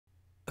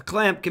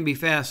clamp can be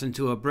fastened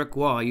to a brick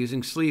wall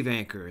using sleeve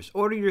anchors.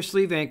 Order your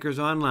sleeve anchors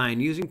online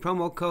using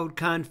promo code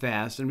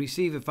CONFAST and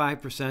receive a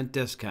 5%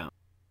 discount.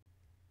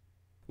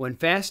 When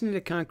fastening a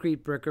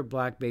concrete brick or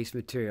block base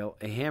material,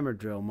 a hammer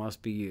drill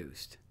must be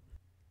used.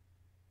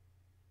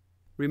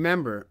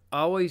 Remember,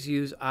 always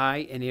use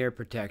eye and ear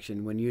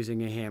protection when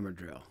using a hammer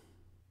drill.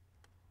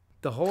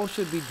 The hole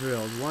should be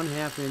drilled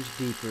 1/2 inch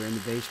deeper in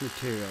the base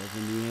material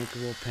than the anchor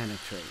will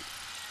penetrate.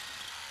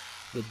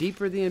 The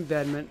deeper the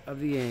embedment of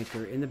the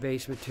anchor in the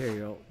base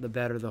material, the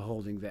better the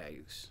holding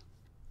values.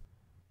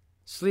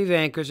 Sleeve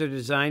anchors are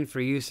designed for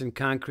use in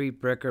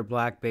concrete brick or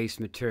block base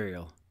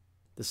material.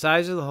 The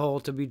size of the hole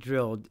to be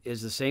drilled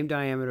is the same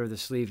diameter of the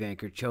sleeve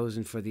anchor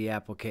chosen for the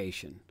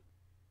application.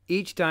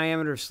 Each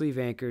diameter of sleeve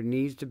anchor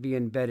needs to be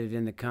embedded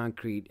in the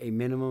concrete a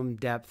minimum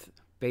depth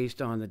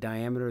based on the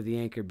diameter of the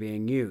anchor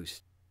being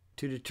used.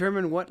 To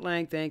determine what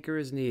length anchor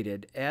is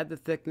needed, add the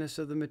thickness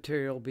of the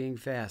material being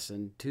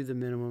fastened to the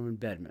minimum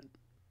embedment.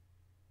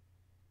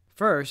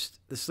 First,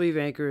 the sleeve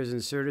anchor is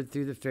inserted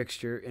through the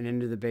fixture and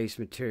into the base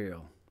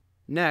material.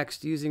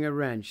 Next, using a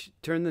wrench,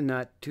 turn the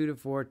nut 2 to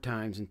 4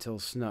 times until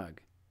snug.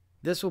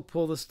 This will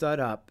pull the stud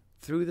up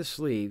through the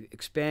sleeve,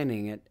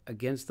 expanding it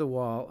against the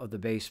wall of the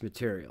base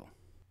material.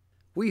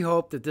 We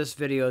hope that this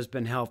video has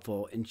been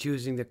helpful in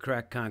choosing the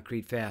correct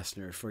concrete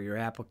fastener for your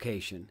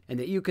application and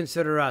that you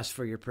consider us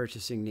for your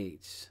purchasing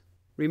needs.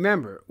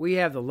 Remember, we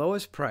have the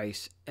lowest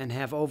price and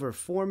have over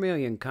 4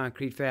 million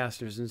concrete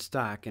fasteners in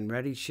stock and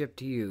ready to ship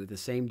to you the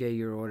same day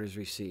your order is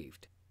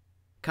received.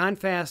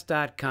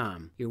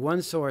 Confast.com, your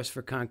one source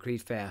for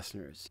concrete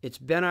fasteners. It's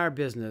been our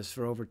business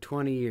for over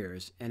 20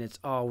 years and it's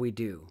all we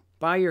do.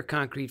 Buy your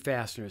concrete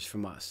fasteners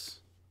from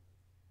us.